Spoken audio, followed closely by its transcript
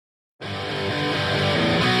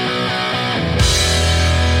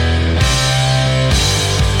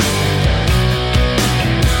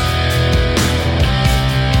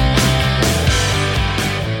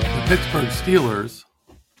Steelers,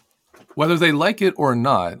 whether they like it or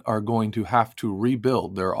not, are going to have to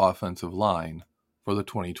rebuild their offensive line for the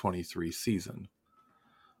 2023 season.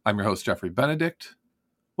 I'm your host, Jeffrey Benedict.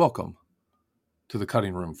 Welcome to the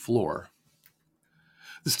cutting room floor.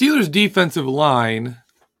 The Steelers' defensive line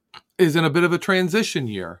is in a bit of a transition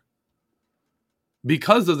year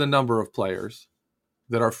because of the number of players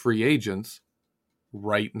that are free agents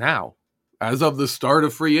right now. As of the start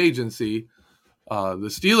of free agency,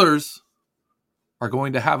 the Steelers are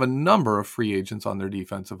going to have a number of free agents on their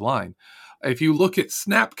defensive line. If you look at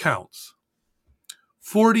snap counts,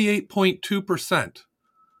 48.2%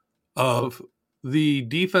 of the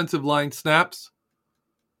defensive line snaps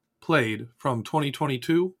played from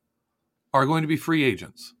 2022 are going to be free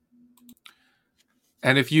agents.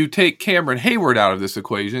 And if you take Cameron Heyward out of this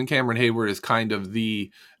equation, Cameron Heyward is kind of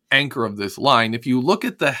the anchor of this line. If you look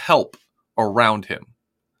at the help around him,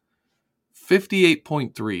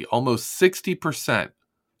 58.3, almost 60%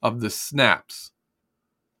 of the snaps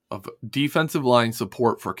of defensive line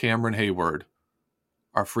support for Cameron Heyward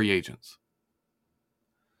are free agents.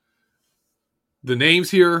 The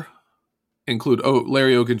names here include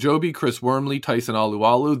Larry Ogunjobi, Chris Wormley, Tyson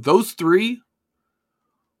Alualu. Those three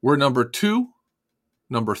were number 2,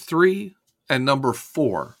 number 3, and number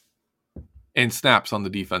 4 in snaps on the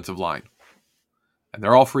defensive line. And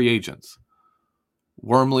they're all free agents.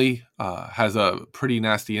 Wormley has a pretty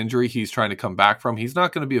nasty injury he's trying to come back from. He's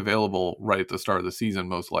not going to be available right at the start of the season,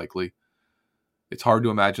 most likely. It's hard to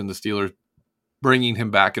imagine the Steelers bringing him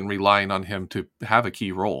back and relying on him to have a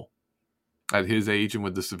key role at his age and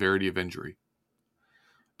with the severity of injury.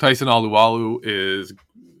 Tyson Alualu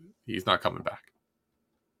he's not coming back.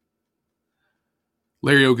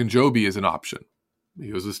 Larry Ogunjobi is an option.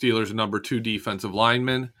 He was the Steelers' number 2 defensive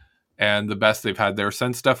lineman and the best they've had there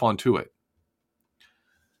since Stephon Tuitt.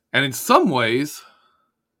 And in some ways,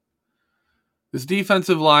 this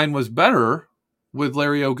defensive line was better with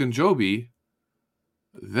Larry Ogunjobi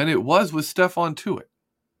than it was with Stephon Tuitt.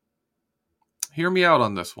 Hear me out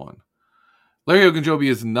on this one. Larry Ogunjobi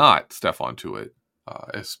is not Stephon Tuitt,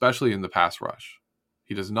 especially in the pass rush.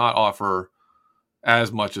 He does not offer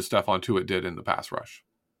as much as Stephon Tuitt did in the pass rush.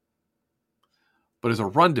 But as a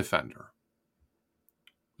run defender,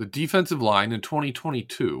 the defensive line in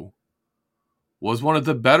 2022 was one of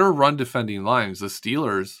the better run defending lines the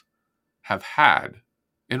Steelers have had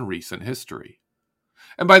in recent history.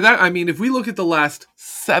 And by that, I mean, if we look at the last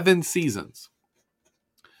 7 seasons,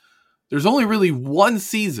 there's only really one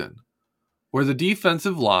season where the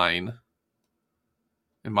defensive line,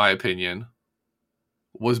 in my opinion,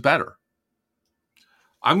 was better.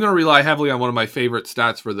 I'm going to rely heavily on one of my favorite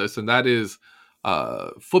stats for this, and that is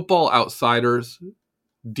Football Outsiders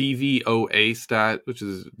DVOA stat, which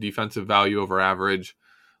is defensive value over average,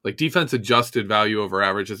 like defense adjusted value over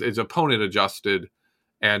average. It's opponent adjusted,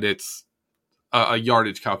 and it's a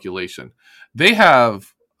yardage calculation. They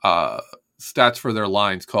have stats for their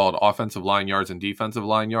lines called offensive line yards and defensive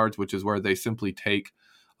line yards, which is where they simply take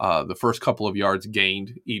the first couple of yards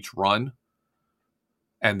gained each run,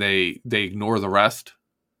 and they ignore the rest,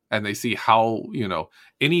 and they see how,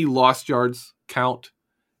 any lost yards count,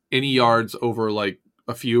 any yards over like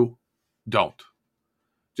a few don't.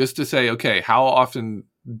 Just to say, okay, how often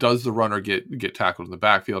does the runner get tackled in the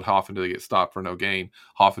backfield? How often do they get stopped for no gain?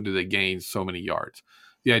 How often do they gain so many yards?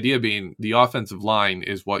 The idea being the offensive line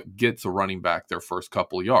is what gets a running back their first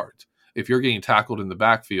couple of yards. If you're getting tackled in the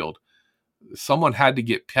backfield, someone had to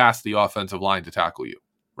get past the offensive line to tackle you,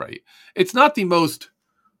 right? It's not the most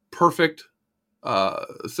perfect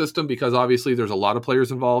system because obviously there's a lot of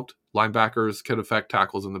players involved. Linebackers can affect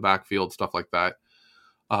tackles in the backfield, stuff like that.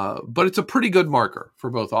 But it's a pretty good marker for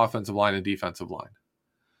both offensive line and defensive line.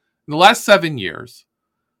 In the last 7 years,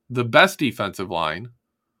 the best defensive line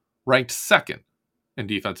ranked second in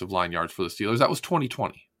defensive line yards for the Steelers. That was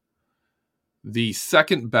 2020. The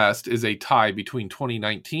second best is a tie between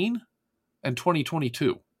 2019 and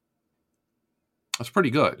 2022. That's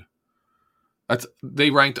pretty good. They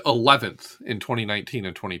ranked 11th in 2019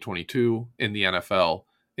 and 2022 in the NFL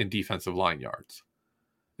in defensive line yards.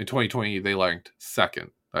 In 2020, they ranked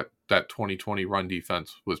second. That 2020 run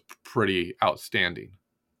defense was pretty outstanding.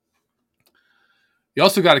 You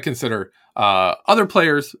also got to consider other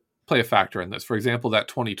players play a factor in this. For example, that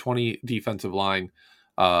 2020 defensive line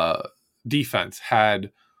defense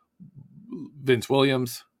had Vince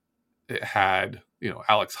Williams. It had,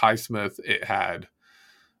 Alex Highsmith. It had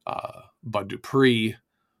Bud Dupree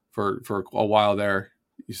for a while there.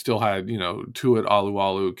 You still had, Tuitt,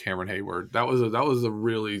 Alualu, Cameron Heyward. That was a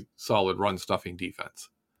really solid run stuffing defense.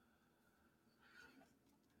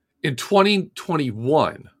 In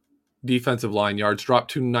 2021, defensive line yards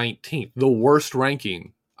dropped to 19th, the worst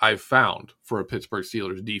ranking I've found for a Pittsburgh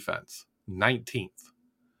Steelers defense. 19th.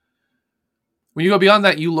 When you go beyond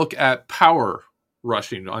that, you look at power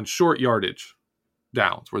rushing on short yardage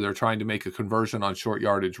downs, where they're trying to make a conversion on short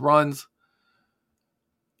yardage runs.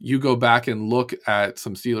 You go back and look at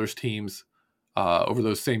some Steelers teams over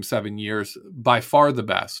those same 7 years. By far the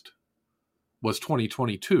best was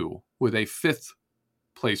 2022 with a 5th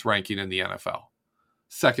place ranking in the NFL.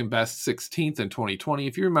 Second best, 16th in 2020.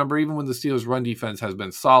 If you remember, even when the Steelers' run defense has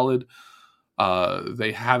been solid,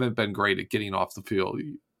 they haven't been great at getting off the field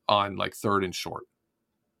on like third and short.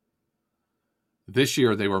 This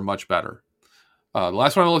year, they were much better. The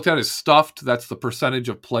last one I looked at is stuffed. That's the percentage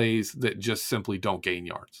of plays that just simply don't gain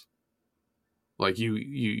yards. Like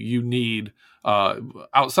you need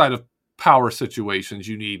outside of power situations,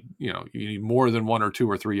 you need more than 1 or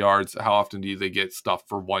 2 or 3 yards. How often do they get stuffed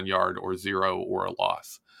for 1 yard or 0 or a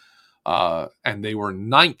loss? And they were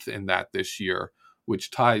 9th in that this year,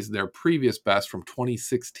 which ties their previous best from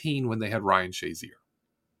 2016 when they had Ryan Shazier.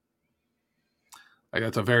 Like,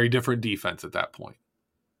 that's a very different defense at that point.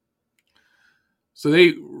 So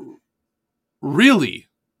they really,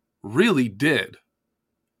 really did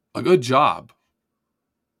a good job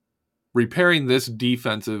repairing this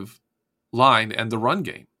defensive line and the run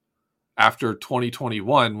game after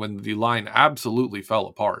 2021 when the line absolutely fell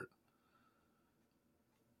apart.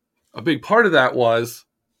 A big part of that was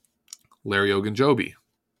Larry Ogunjobi.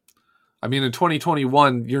 I mean, in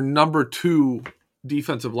 2021, your number 2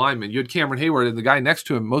 defensive lineman, you had Cameron Hayward, and the guy next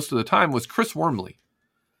to him most of the time was Chris Wormley.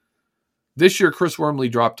 This year, Chris Wormley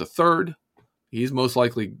dropped to 3rd. He's most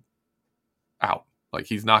likely out. Like,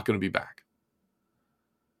 he's not going to be back.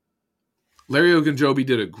 Larry Ogunjobi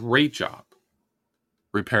did a great job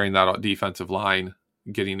repairing that defensive line,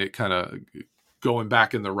 getting it kind of going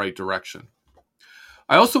back in the right direction.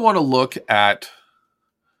 I also want to look at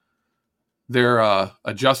their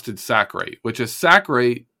adjusted sack rate, which is sack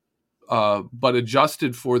rate, but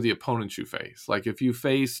adjusted for the opponents you face. Like, if you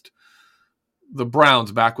faced the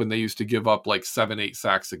Browns back when they used to give up like 7-8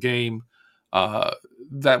 sacks a game,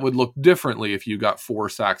 that would look differently if you got 4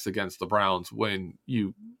 sacks against the Browns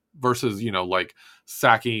versus like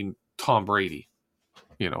sacking Tom Brady,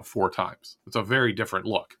 4 times. It's a very different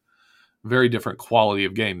look, very different quality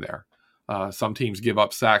of game there. Some teams give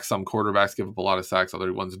up sacks, some quarterbacks give up a lot of sacks,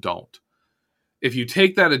 other ones don't. If you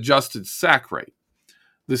take that adjusted sack rate,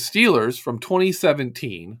 the Steelers from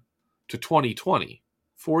 2017 to 2020,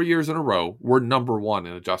 4 years in a row, were number 1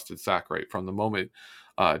 in adjusted sack rate from the moment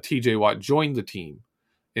TJ Watt joined the team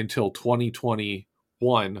until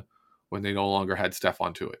 2021 when they no longer had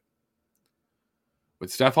Stephon Tuitt. When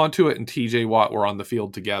Stephon Tuitt and TJ Watt were on the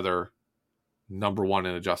field together, number 1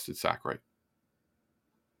 in adjusted sack rate.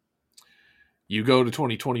 You go to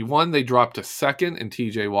 2021, they dropped to 2nd in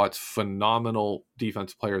TJ Watt's phenomenal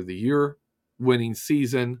Defensive Player of the Year winning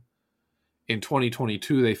season. In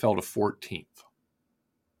 2022, they fell to 14th.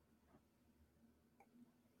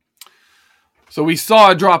 So we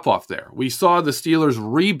saw a drop-off there. We saw the Steelers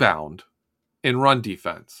rebound in run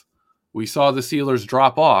defense. We saw the Steelers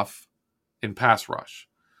drop off in pass rush.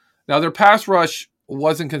 Now, their pass rush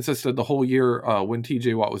wasn't consistent the whole year. When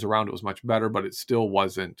TJ Watt was around, it was much better, but it still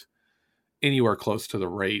wasn't anywhere close to the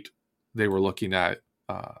rate they were looking at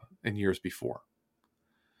in years before.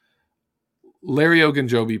 Larry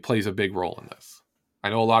Ogunjobi plays a big role in this. I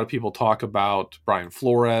know a lot of people talk about Brian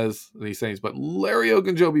Flores and these things, but Larry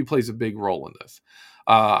Ogunjobi plays a big role in this.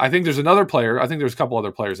 I think there's another player. I think there's a couple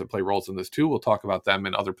other players that play roles in this too. We'll talk about them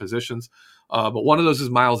in other positions. But one of those is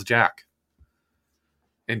Myles Jack.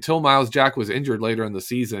 Until Myles Jack was injured later in the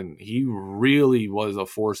season, he really was a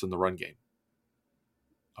force in the run game.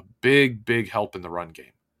 A big, big help in the run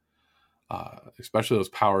game. Especially those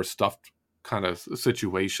power stuffed kind of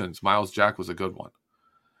situations. Myles Jack was a good one.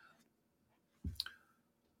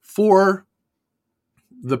 For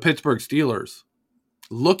the Pittsburgh Steelers,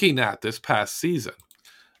 looking at this past season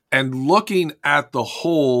and looking at the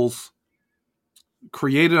holes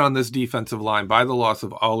created on this defensive line by the loss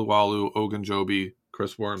of Alualu, Ogunjobi,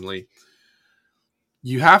 Chris Wormley,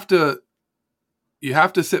 you have to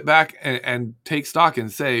sit back and take stock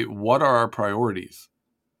and say, what are our priorities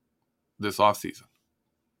this offseason?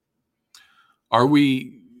 Are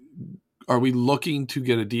we looking to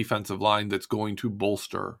get a defensive line that's going to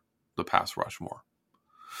bolster the pass rush more?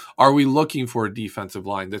 Are we looking for a defensive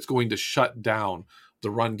line that's going to shut down the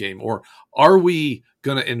run game? Or are we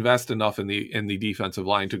going to invest enough in the defensive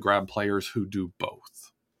line to grab players who do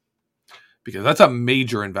both? Because that's a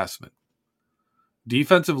major investment.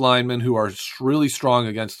 Defensive linemen who are really strong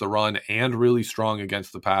against the run and really strong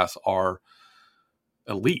against the pass are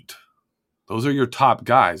elite. Those are your top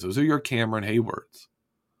guys. Those are your Cameron Haywards.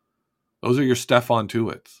 Those are your Stephon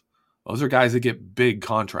Tuitt's. Those are guys that get big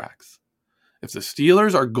contracts. If the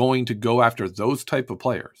Steelers are going to go after those type of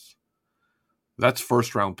players, that's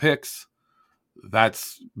first-round picks.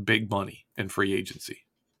 That's big money in free agency.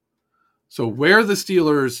 So where the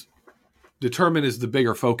Steelers determine is the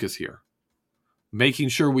bigger focus here, making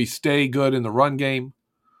sure we stay good in the run game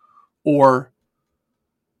or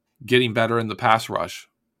getting better in the pass rush,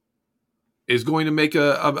 is going to make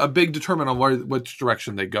a big determinant on which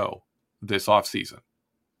direction they go this offseason.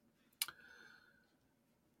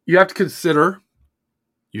 You have to consider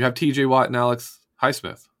you have TJ Watt and Alex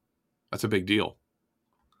Highsmith. That's a big deal.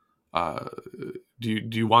 Do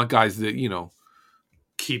you want guys that,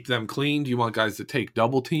 keep them clean? Do you want guys that take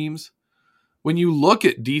double teams? When you look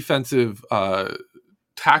at defensive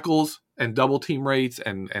tackles and double team rates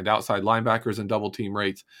and outside linebackers and double team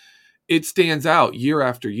rates, it stands out year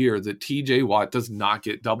after year that TJ Watt does not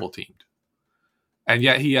get double teamed. And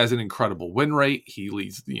yet he has an incredible win rate. He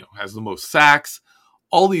leads, has the most sacks,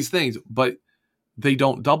 all these things, but they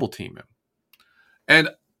don't double team him. And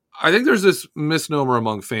I think there's this misnomer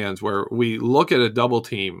among fans where we look at a double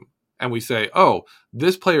team and we say, oh,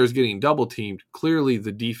 this player is getting double teamed. Clearly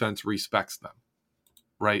the defense respects them,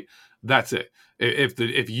 right? That's it.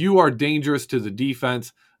 If you are dangerous to the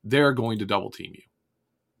defense, they're going to double team you.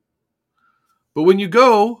 But when you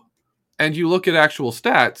go and you look at actual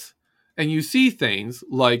stats and you see things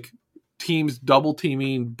like teams double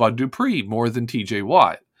teaming Bud Dupree more than TJ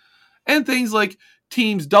Watt, and things like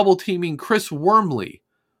teams double teaming Chris Wormley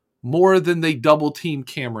more than they double team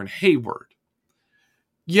Cameron Hayward,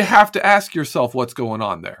 you have to ask yourself what's going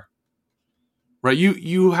on there, right?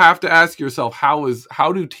 You have to ask yourself,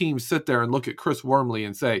 how do teams sit there and look at Chris Wormley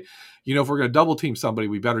and say, if we're going to double team somebody,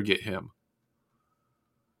 we better get him.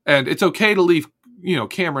 And it's okay to leave,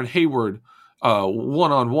 Cameron Hayward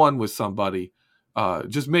one-on-one with somebody.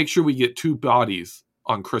 Just make sure we get two bodies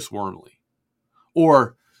on Chris Wormley.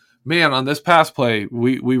 Or, man, on this pass play,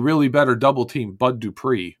 we really better double team Bud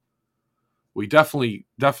Dupree. We definitely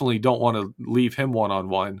don't want to leave him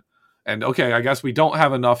one-on-one. And, okay, I guess we don't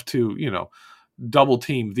have enough to, double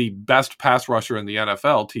team the best pass rusher in the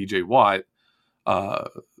NFL, TJ Watt.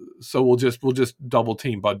 So we'll just double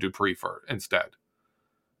team Bud Dupree instead.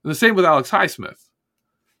 And the same with Alex Highsmith.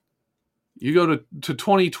 You go to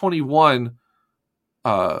 2021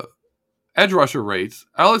 edge rusher rates,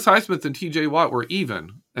 Alex Highsmith and TJ Watt were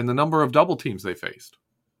even in the number of double teams they faced.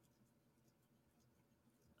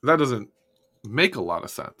 That doesn't make a lot of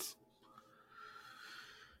sense.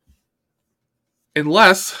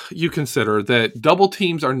 Unless you consider that double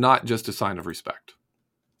teams are not just a sign of respect.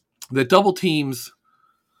 That double teams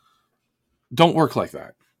don't work like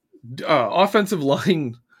that. Offensive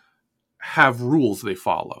line have rules they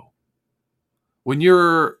follow. When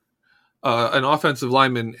you're an offensive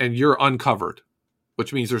lineman and you're uncovered,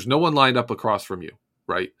 which means there's no one lined up across from you,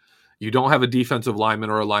 right? You don't have a defensive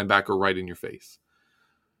lineman or a linebacker right in your face.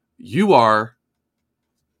 You are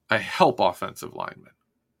a help offensive lineman.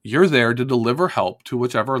 You're there to deliver help to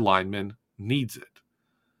whichever lineman needs it.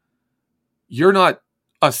 You're not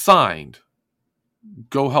assigned,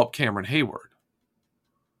 go help Cameron Hayward.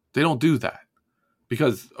 They don't do that.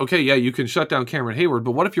 Because, okay, yeah, you can shut down Cameron Hayward,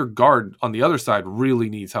 but what if your guard on the other side really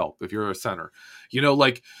needs help, if you're a center?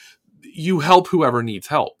 You help whoever needs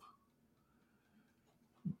help.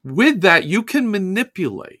 With that, you can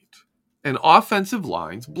manipulate an offensive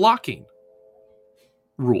line's blocking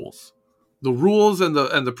rules. The rules and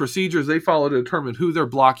the procedures they follow to determine who they're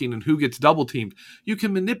blocking and who gets double teamed, you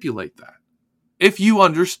can manipulate that if you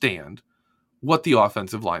understand what the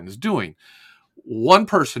offensive line is doing. One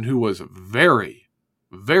person who was very,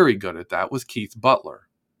 very good at that was Keith Butler.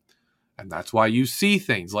 And that's why you see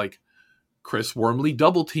things like Chris Wormley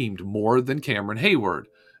double teamed more than Cameron Hayward.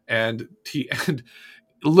 And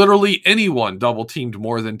literally anyone double teamed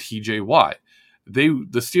more than TJ Watt. The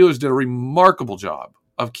Steelers did a remarkable job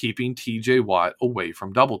of keeping TJ Watt away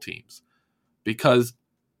from double teams because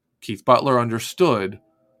Keith Butler understood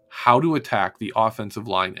how to attack the offensive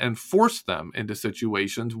line and force them into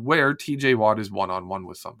situations where TJ Watt is one-on-one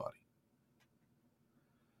with somebody.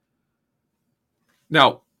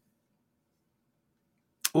 Now,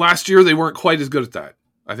 last year they weren't quite as good at that.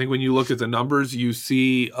 I think when you look at the numbers, you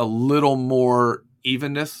see a little more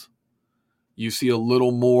evenness. You see a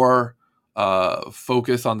little more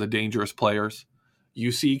focus on the dangerous players.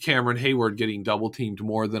 You see Cameron Hayward getting double-teamed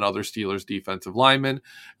more than other Steelers defensive linemen.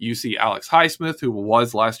 You see Alex Highsmith, who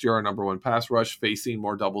was last year our number one pass rush, facing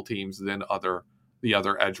more double teams than the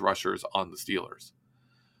other edge rushers on the Steelers.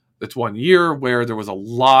 It's 1 year where there was a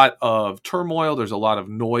lot of turmoil. There's a lot of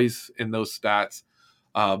noise in those stats.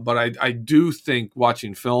 But I do think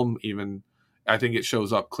watching film, even, I think it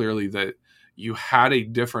shows up clearly that you had a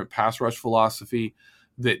different pass rush philosophy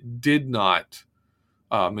that did not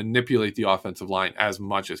manipulate the offensive line as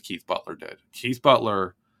much as Keith Butler did. Keith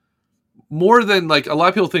Butler, more than, like, a lot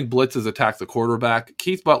of people think blitzes attack the quarterback.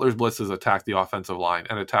 Keith Butler's blitzes attacked the offensive line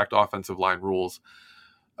and attacked offensive line rules.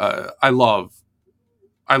 I loved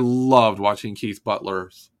watching Keith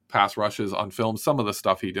Butler's pass rushes on film. Some of the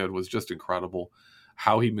stuff he did was just incredible.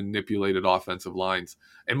 How he manipulated offensive lines.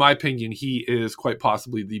 In my opinion, he is quite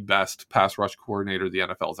possibly the best pass rush coordinator the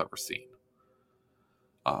NFL's ever seen.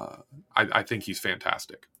 I think he's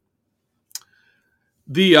fantastic.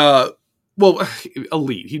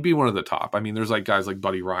 Elite. He'd be one of the top. I mean, there's like guys like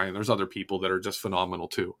Buddy Ryan. There's other people that are just phenomenal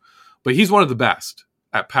too. But he's one of the best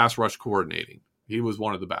at pass rush coordinating. He was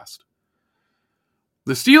one of the best.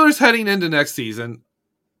 The Steelers heading into next season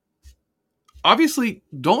obviously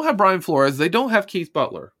don't have Brian Flores. They don't have Keith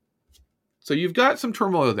Butler. So you've got some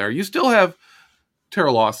turmoil there. You still have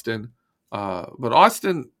Terrell Austin. But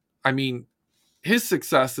Austin, I mean, his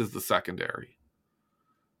success is the secondary.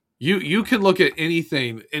 You can look at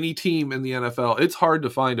anything, any team in the NFL. It's hard to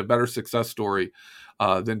find a better success story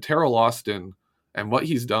than Terrell Austin and what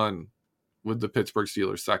he's done with the Pittsburgh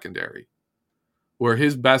Steelers secondary, where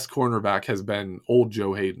his best cornerback has been old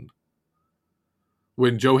Joe Hayden.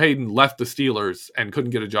 When Joe Hayden left the Steelers and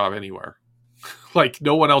couldn't get a job anywhere. Like,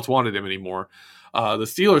 no one else wanted him anymore. The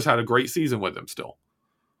Steelers had a great season with him still.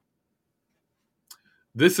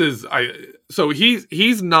 So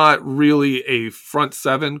he's not really a front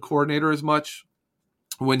seven coordinator as much.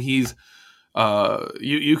 When he's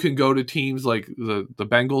you can go to teams like the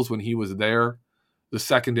Bengals when he was there. The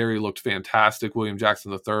secondary looked fantastic. William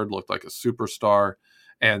Jackson III looked like a superstar.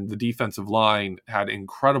 And the defensive line had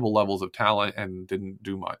incredible levels of talent and didn't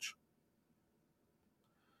do much.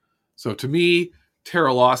 So to me,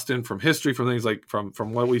 Terrell Austin, from history, from things like from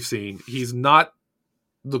what we've seen, he's not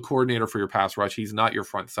the coordinator for your pass rush. He's not your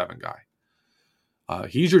front seven guy.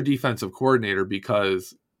 He's your defensive coordinator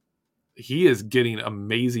because he is getting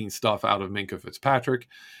amazing stuff out of Minkah Fitzpatrick.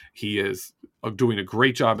 He is doing a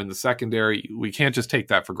great job in the secondary. We can't just take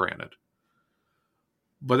that for granted.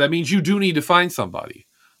 But that means you do need to find somebody.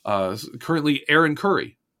 Currently, Aaron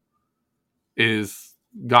Curry is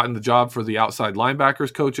gotten the job for the outside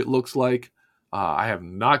linebackers coach, it looks like. I have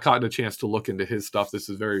not gotten a chance to look into his stuff. This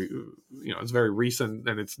is it's very recent,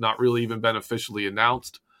 and it's not really even been officially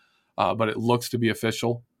announced, but it looks to be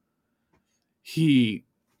official. He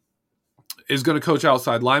is going to coach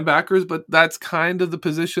outside linebackers, but that's kind of the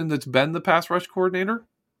position that's been the pass rush coordinator.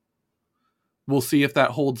 We'll see if that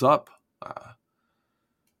holds up.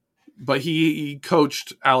 But he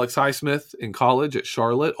coached Alex Highsmith in college at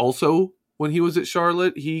Charlotte. Also, when he was at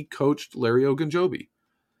Charlotte, he coached Larry Ogunjobi.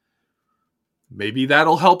 Maybe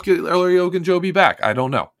that'll help get Larry Ogunjobi back. I don't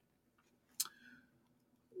know.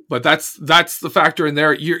 But that's the factor in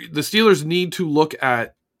there. The Steelers need to look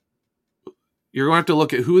at... You're going to have to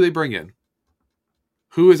look at who they bring in.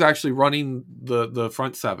 Who is actually running the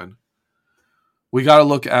front seven. We got to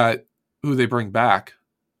look at who they bring back,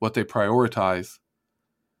 what they prioritize.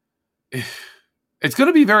 It's going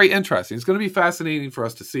to be very interesting. It's going to be fascinating for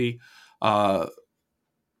us to see what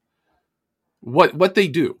they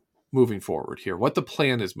do moving forward here, what the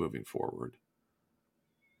plan is moving forward.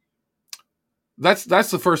 That's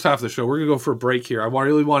the first half of the show. We're going to go for a break here. I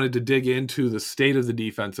really wanted to dig into the state of the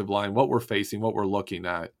defensive line, what we're facing, what we're looking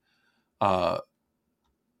at. And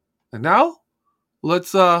now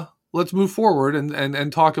let's move forward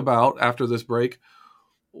and talk about, after this break,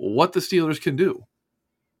 what the Steelers can do.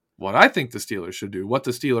 What I think the Steelers should do, what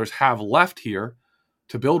the Steelers have left here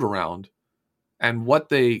to build around, and what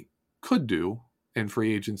they could do in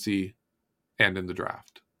free agency and in the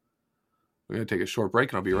draft. We're going to take a short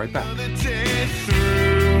break, and I'll be right back.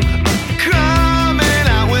 Coming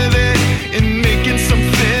out with it and making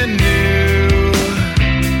something new.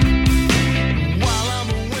 While I'm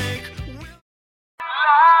awake,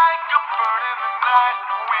 like a bird in the night,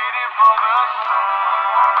 waiting for the sun.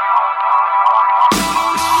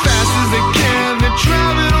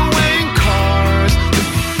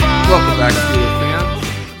 Welcome back, Steelers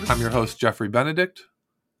fans. I'm your host, Jeffrey Benedict.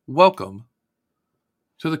 Welcome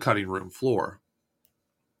to the cutting room floor.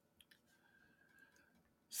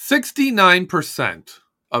 69%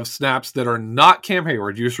 of snaps that are not Cam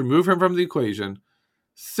Hayward, you just remove him from the equation,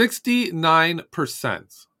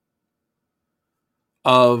 69%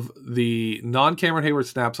 of the non-Cameron Hayward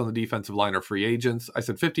snaps on the defensive line are free agents. I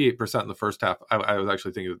said 58% in the first half. I was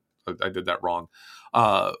actually thinking I did that wrong.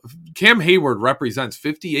 Cam Hayward represents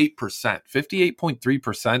 58%,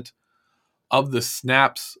 58.3% of the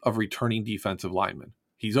snaps of returning defensive linemen.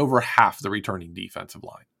 He's over half the returning defensive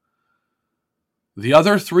line. The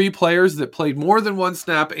other three players that played more than one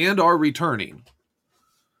snap and are returning: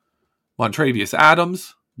 Montravius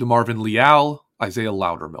Adams, DeMarvin Leal, Isaiah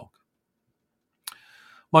Loudermilk.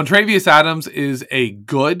 Montravius Adams is a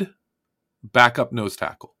good backup nose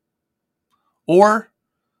tackle. Or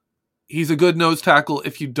he's a good nose tackle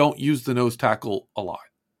if you don't use the nose tackle a lot.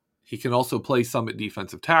 He can also play some at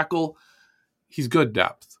defensive tackle. He's good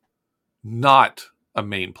depth, not a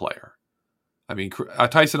main player. I mean,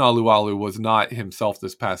 Tyson Alualu was not himself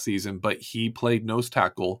this past season, but he played nose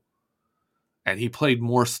tackle, and he played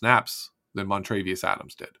more snaps than Montravius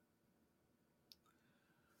Adams did.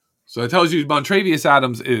 So it tells you Montravius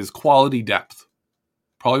Adams is quality depth.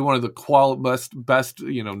 Probably one of the best,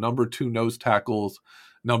 number 2 nose tackles,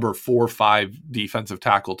 number 4 or 5 defensive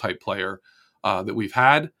tackle type player that we've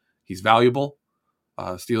had. He's valuable.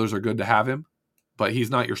 Steelers are good to have him, but he's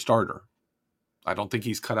not your starter. I don't think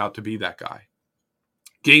he's cut out to be that guy.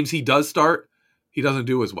 Games he does start, he doesn't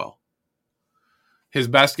do as well. His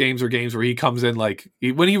best games are games where he comes in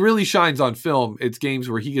when he really shines on film, it's games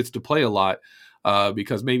where he gets to play a lot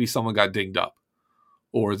because maybe someone got dinged up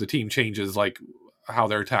or the team changes how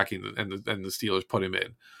they're attacking and the Steelers put him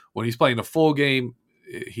in. When he's playing a full game,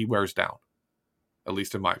 he wears down, at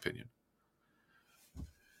least in my opinion.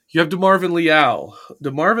 You have DeMarvin Leal.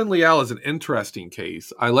 DeMarvin Leal is an interesting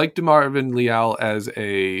case. I like DeMarvin Leal as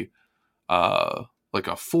a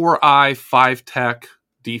 4-eye, 5-tech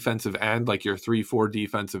defensive end, like your 3-4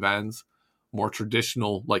 defensive ends, more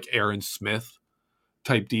traditional like Aaron Smith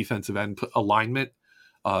type defensive end alignment.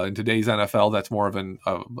 In today's NFL, that's more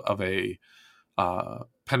of a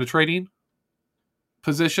penetrating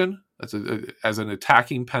position. As an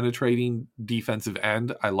attacking, penetrating defensive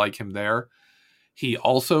end, I like him there. He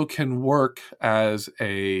also can work as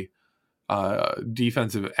a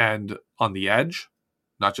defensive end on the edge,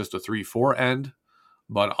 not just a 3-4 end,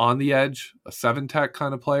 but on the edge, a 7-tech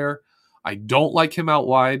kind of player. I don't like him out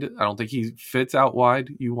wide. I don't think he fits out wide.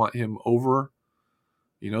 You want him over,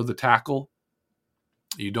 the tackle.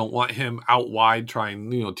 You don't want him out wide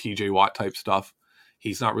trying, TJ Watt type stuff.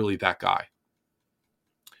 He's not really that guy.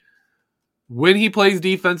 When he plays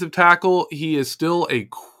defensive tackle, he is still a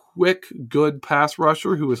quick, good pass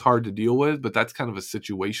rusher who is hard to deal with, but that's kind of a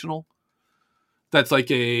situational. That's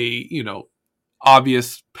like a,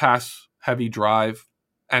 obvious pass heavy drive,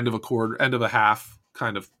 end of a quarter, end of a half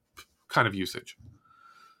kind of usage.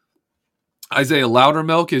 Isaiah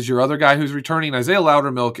Loudermilk is your other guy who's returning. Isaiah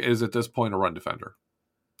Loudermilk is at this point a run defender.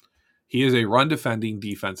 He is a run defending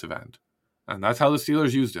defensive end. And that's how the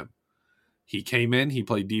Steelers used him. He came in, he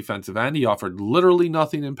played defensive end. He offered literally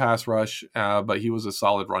nothing in pass rush, but he was a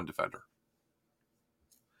solid run defender.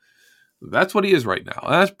 That's what he is right now.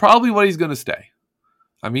 And that's probably what he's going to stay.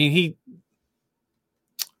 I mean,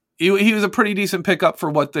 he was a pretty decent pickup for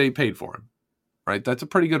what they paid for him, right? That's a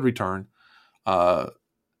pretty good return.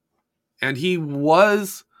 And he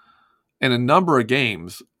was, in a number of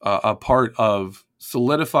games, a part of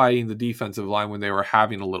solidifying the defensive line when they were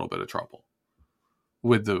having a little bit of trouble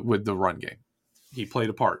with the run game. He played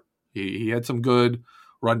a part. He had some good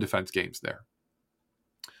run defense games there.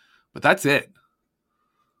 But that's it.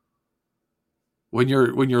 When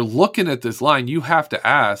you're looking at this line, you have to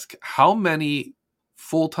ask, how many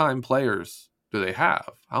full-time players do they have?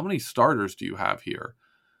 How many starters do you have here?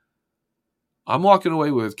 I'm walking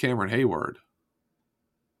away with Cameron Hayward.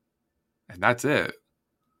 And that's it.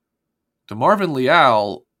 DeMarvin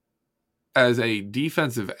Leal, as a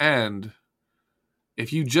defensive end,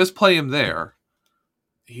 if you just play him there,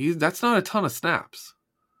 that's not a ton of snaps.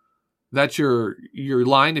 That's your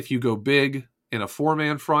line if you go big in a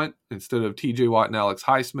 4-man front instead of TJ Watt and Alex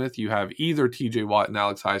Highsmith. You have either TJ Watt and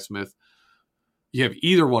Alex Highsmith. You have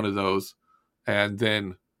either one of those, and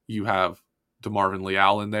then you have DeMarvin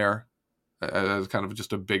Leal in there as kind of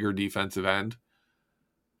just a bigger defensive end.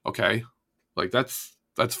 Okay, that's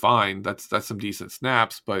fine. That's some decent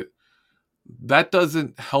snaps, but that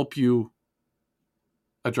doesn't help you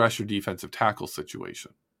address your defensive tackle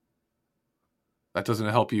situation. That doesn't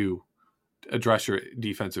help you address your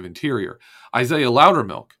defensive interior. Isaiah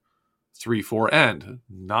Loudermilk, 3-4 end,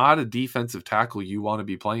 not a defensive tackle you want to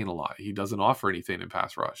be playing a lot. He doesn't offer anything in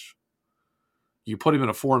pass rush. You put him in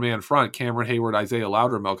a 4-man front, Cameron Hayward, Isaiah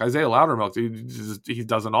Loudermilk. Isaiah Loudermilk, he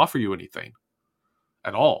doesn't offer you anything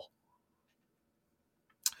at all.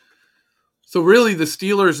 So really the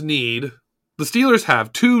Steelers need the Steelers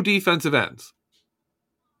have 2 defensive ends.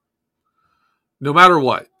 No matter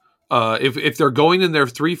what. If they're going in their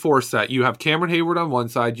 3-4 set, you have Cameron Hayward on one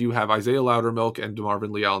side, you have Isaiah Loudermilk and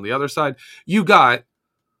DeMarvin Leal on the other side. You got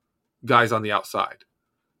guys on the outside.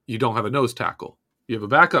 You don't have a nose tackle. You have a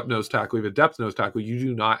backup nose tackle, you have a depth nose tackle. You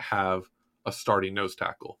do not have a starting nose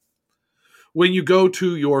tackle. When you go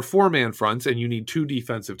to your 4-man fronts and you need 2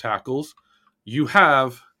 defensive tackles, you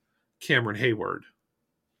have Cameron Hayward.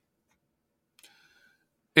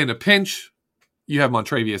 In a pinch, you have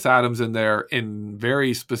Montravius Adams in there. In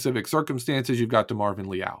very specific circumstances, you've got DeMarvin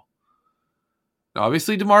Leal. Now,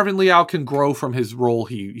 obviously, DeMarvin Leal can grow from his role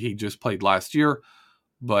he just played last year,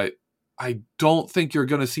 but I don't think you're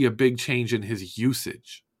going to see a big change in his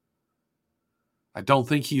usage. I don't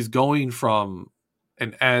think he's going from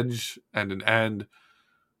an edge and an end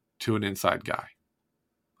to an inside guy.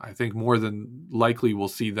 I think more than likely we'll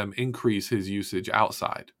see them increase his usage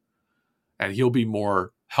outside, and he'll be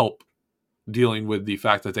more help dealing with the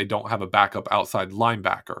fact that they don't have a backup outside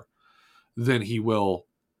linebacker than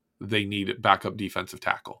they need backup defensive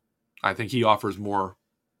tackle. I think he offers more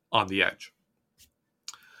on the edge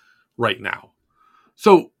right now.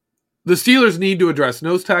 So the Steelers need to address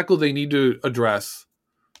nose tackle. They need to address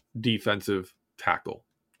defensive tackle.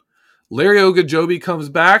 Larry Ogunjobi comes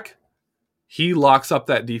back. He locks up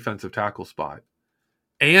that defensive tackle spot.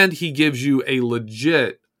 And he gives you a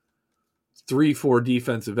legit 3-4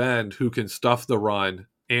 defensive end who can stuff the run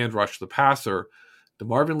and rush the passer.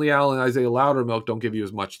 DeMarvin Leal and Isaiah Loudermilk don't give you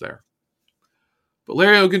as much there. But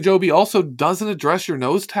Larry Ogunjobi also doesn't address your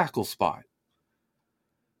nose tackle spot.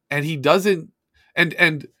 And he doesn't,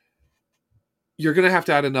 and you're going to have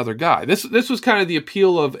to add another guy. This was kind of the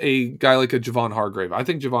appeal of a guy like a Javon Hargrave. I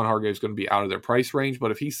think Javon Hargrave is going to be out of their price range,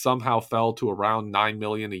 but if he somehow fell to around $9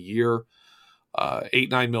 million a year,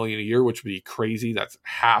 $8-9 million a year, which would be crazy. That's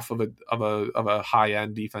half of a high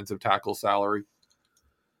end defensive tackle salary,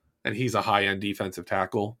 and he's a high end defensive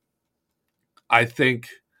tackle. I think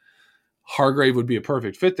Hargrave would be a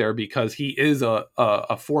perfect fit there because he is a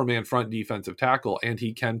 4-man front defensive tackle, and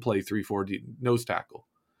he can play 3-4 nose tackle,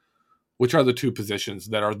 which are the 2 positions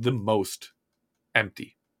that are the most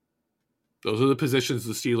empty. Those are the positions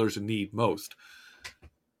the Steelers need most.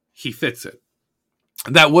 He fits it.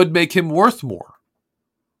 That would make him worth more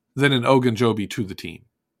than an Ogunjobi to the team.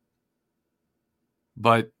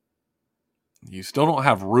 But you still don't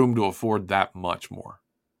have room to afford that much more.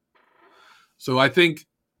 So I think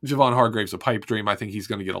Javon Hargrave's a pipe dream. I think he's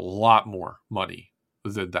going to get a lot more money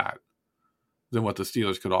than what the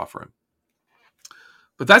Steelers could offer him.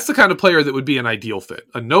 But that's the kind of player that would be an ideal fit.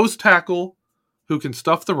 A nose tackle who can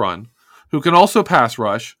stuff the run, who can also pass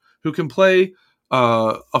rush, who can play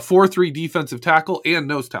a 4-3 defensive tackle and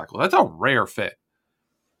nose tackle. That's a rare fit.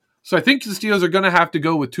 So I think the Steelers are going to have to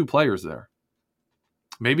go with 2 players there.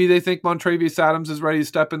 Maybe they think Montravius Adams is ready to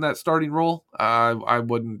step in that starting role. I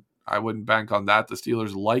wouldn't bank on that. The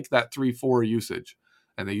Steelers like that 3-4 usage,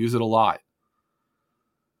 and they use it a lot.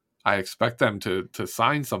 I expect them to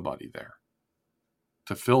sign somebody there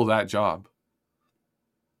to fill that job.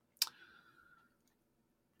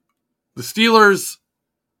 The Steelers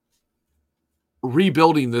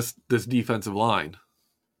rebuilding this defensive line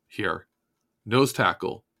here. Nose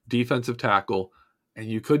tackle, defensive tackle, and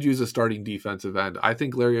you could use a starting defensive end. I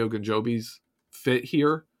think Larry Ogunjobi's fit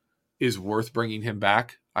here is worth bringing him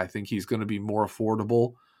back. I think he's going to be more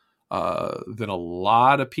affordable than a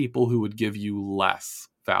lot of people who would give you less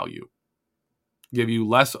value, give you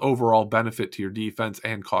less overall benefit to your defense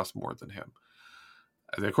and cost more than him.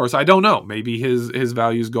 And of course, I don't know. Maybe his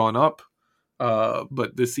value's gone up.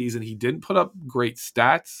 But this season, he didn't put up great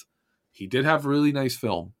stats. He did have really nice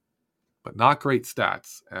film, but not great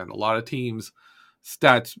stats. And a lot of teams,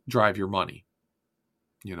 stats drive your money.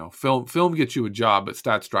 You know, film gets you a job, but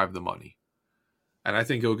stats drive the money. And I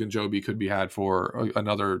think Ogunjobi could be had for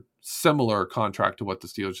another similar contract to what the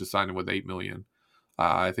Steelers just signed him with, $8 million.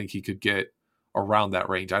 I think he could get around that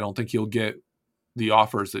range. I don't think he'll get the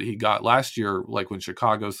offers that he got last year, like when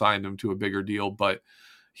Chicago signed him to a bigger deal, but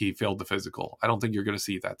he failed the physical. I don't think you're going to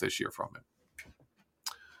see that this year from him.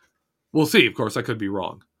 We'll see. Of course, I could be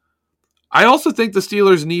wrong. I also think the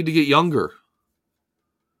Steelers need to get younger.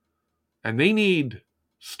 And they need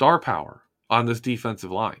star power on this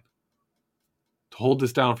defensive line to hold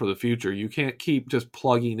this down for the future. You can't keep just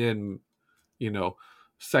plugging in,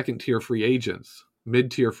 second-tier free agents,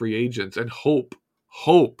 mid-tier free agents, and hope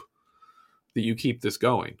that you keep this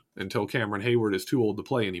going until Cameron Hayward is too old to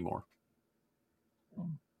play anymore.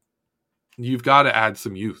 You've got to add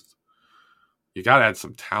some youth. You got to add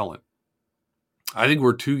some talent. I think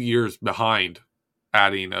we're 2 years behind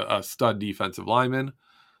adding a stud defensive lineman.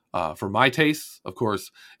 For my tastes, of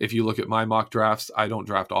course, if you look at my mock drafts, I don't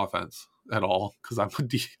draft offense at all because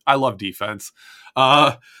I love defense.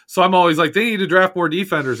 So I'm always like, they need to draft more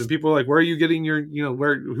defenders, and people are like, where are you getting your,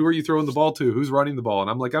 who are you throwing the ball to? Who's running the ball?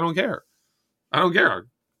 And I'm like, I don't care.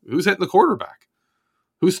 Who's hitting the quarterback?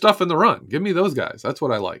 Who's stuffing the run? Give me those guys. That's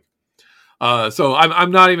what I like. So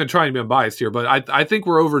I'm not even trying to be unbiased here, but I think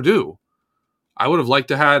we're overdue. I would have liked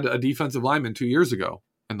to had a defensive lineman 2 years ago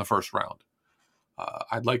in the first round.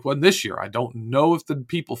 I'd like one this year. I don't know if the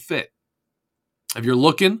people fit. If you're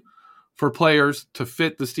looking for players to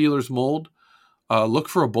fit the Steelers mold, look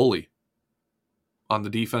for a bully on the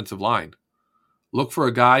defensive line. Look for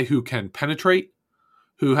a guy who can penetrate,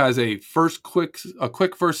 who has a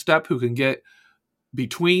quick first step, who can get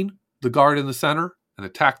between the guard and the center and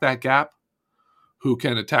attack that gap, who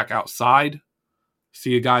can attack outside.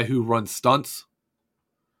 See a guy who runs stunts.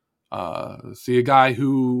 See a guy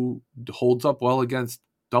who holds up well against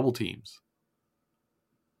double teams.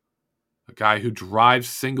 A guy who drives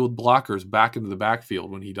singled blockers back into the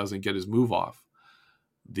backfield when he doesn't get his move off.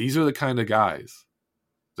 These are the kind of guys.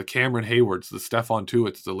 The Cameron Haywards, the Stephon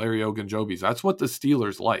Tuitt's, the Larry Ogunjobis. That's what the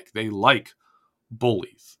Steelers like. They like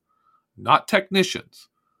bullies, not technicians.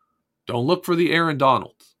 Don't look for the Aaron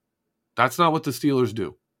Donalds. That's not what the Steelers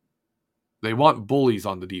do. They want bullies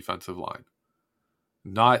on the defensive line.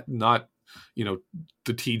 Not the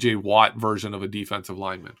TJ Watt version of a defensive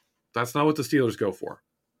lineman. That's not what the Steelers go for.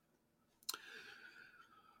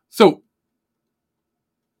 So,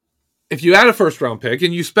 if you add a first round pick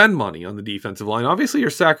and you spend money on the defensive line, obviously you're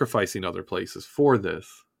sacrificing other places for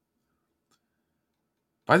this.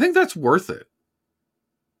 But I think that's worth it.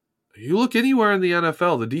 You look anywhere in the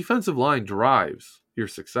NFL, the defensive line drives your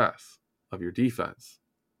success of your defense.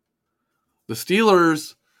 The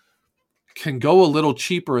Steelers can go a little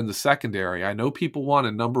cheaper in the secondary. I know people want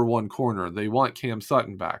a number one corner. They want Cam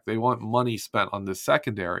Sutton back. They want money spent on this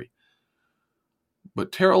secondary.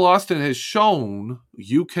 But Terrell Austin has shown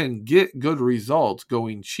you can get good results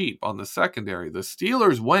going cheap on the secondary. The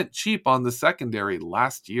Steelers went cheap on the secondary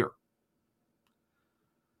last year.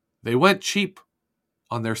 They went cheap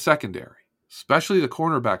on their secondary, especially the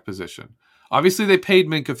cornerback position. Obviously, they paid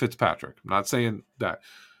Minkah Fitzpatrick. I'm not saying that.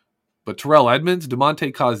 But Terrell Edmonds,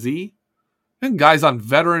 DeMonte Kazee, and guys on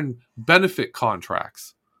veteran benefit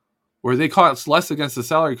contracts where they cost less against the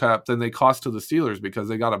salary cap than they cost to the Steelers because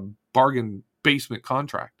they got a bargain basement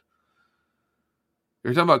contract.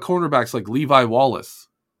 You're talking about cornerbacks like Levi Wallace.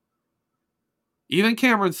 Even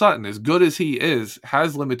Cameron Sutton, as good as he is,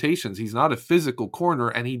 has limitations. He's not a physical corner,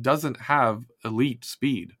 and he doesn't have elite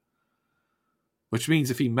speed. Which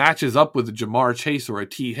means if he matches up with a Jamar Chase or a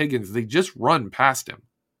T. Higgins, they just run past him.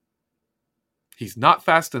 He's not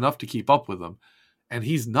fast enough to keep up with them, and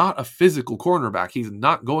he's not a physical cornerback. He's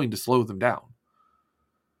not going to slow them down.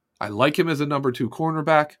 I like him as a number 2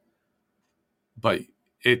 cornerback, but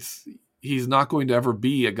he's not going to ever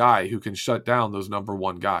be a guy who can shut down those number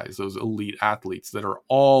 1 guys, those elite athletes that are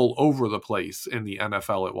all over the place in the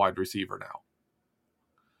NFL at wide receiver now.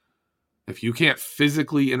 If you can't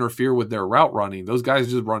physically interfere with their route running, those guys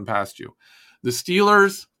just run past you. The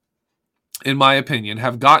Steelers, in my opinion,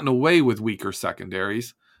 have gotten away with weaker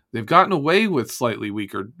secondaries. They've gotten away with slightly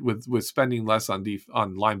weaker, with spending less on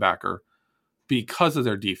linebacker because of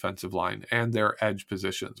their defensive line and their edge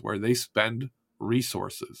positions, where they spend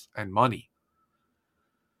resources and money.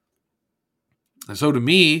 And so to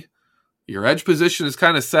me, your edge position is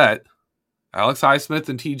kind of set. Alex Highsmith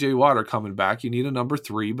and TJ Watt are coming back. You need a number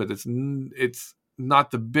 3, but it's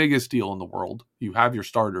not the biggest deal in the world. You have your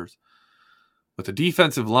starters. But the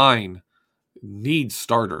defensive line needs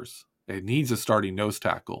starters. It needs a starting nose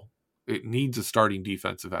tackle. It needs a starting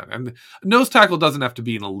defensive end. And nose tackle doesn't have to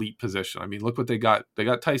be an elite position. I mean, look what they got. They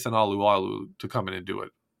got Tyson Alualu to come in and do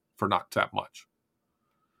it for not that much.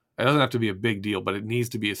 It doesn't have to be a big deal, but it needs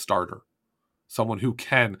to be a starter. Someone who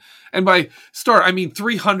can. And by start, I mean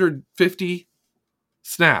 350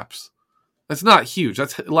 snaps. That's not huge.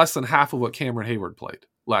 That's less than half of what Cameron Hayward played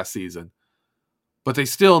last season. But they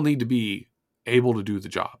still need to be able to do the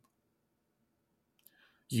job.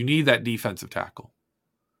 You need that defensive tackle.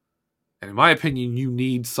 And in my opinion, you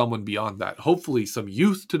need someone beyond that. Hopefully some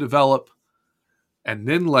youth to develop, and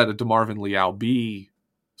then let a DeMarvin Leal be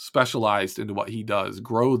specialized into what he does.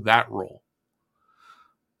 Grow that role.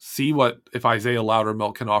 See what if Isaiah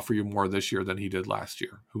Loudermilk can offer you more this year than he did last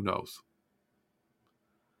year. Who knows?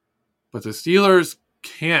 But the Steelers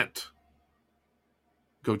can't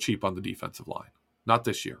go cheap on the defensive line. Not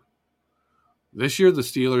this year. This year, the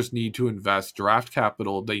Steelers need to invest draft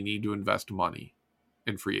capital. They need to invest money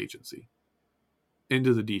in free agency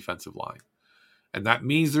into the defensive line. And that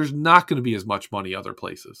means there's not going to be as much money other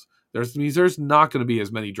places. Means there's not going to be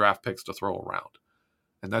as many draft picks to throw around.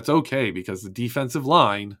 And that's okay because the defensive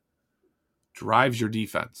line drives your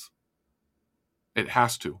defense. It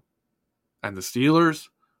has to. And the Steelers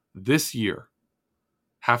this year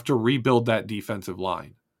have to rebuild that defensive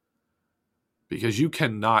line. Because you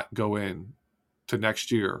cannot go in to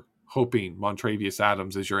next year hoping Montravius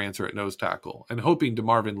Adams is your answer at nose tackle and hoping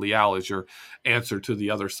DeMarvin Leal is your answer to the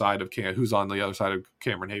other side of who's on the other side of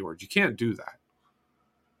Cameron Hayward. You can't do that.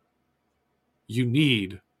 You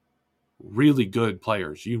need really good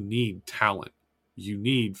players. You need talent. You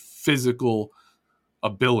need physical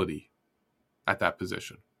ability at that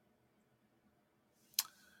position.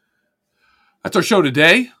 That's our show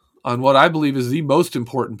today on what I believe is the most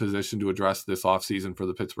important position to address this offseason for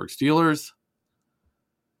the Pittsburgh Steelers.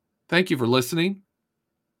 Thank you for listening.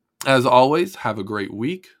 As always, have a great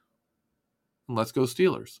week. And let's go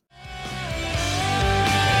Steelers.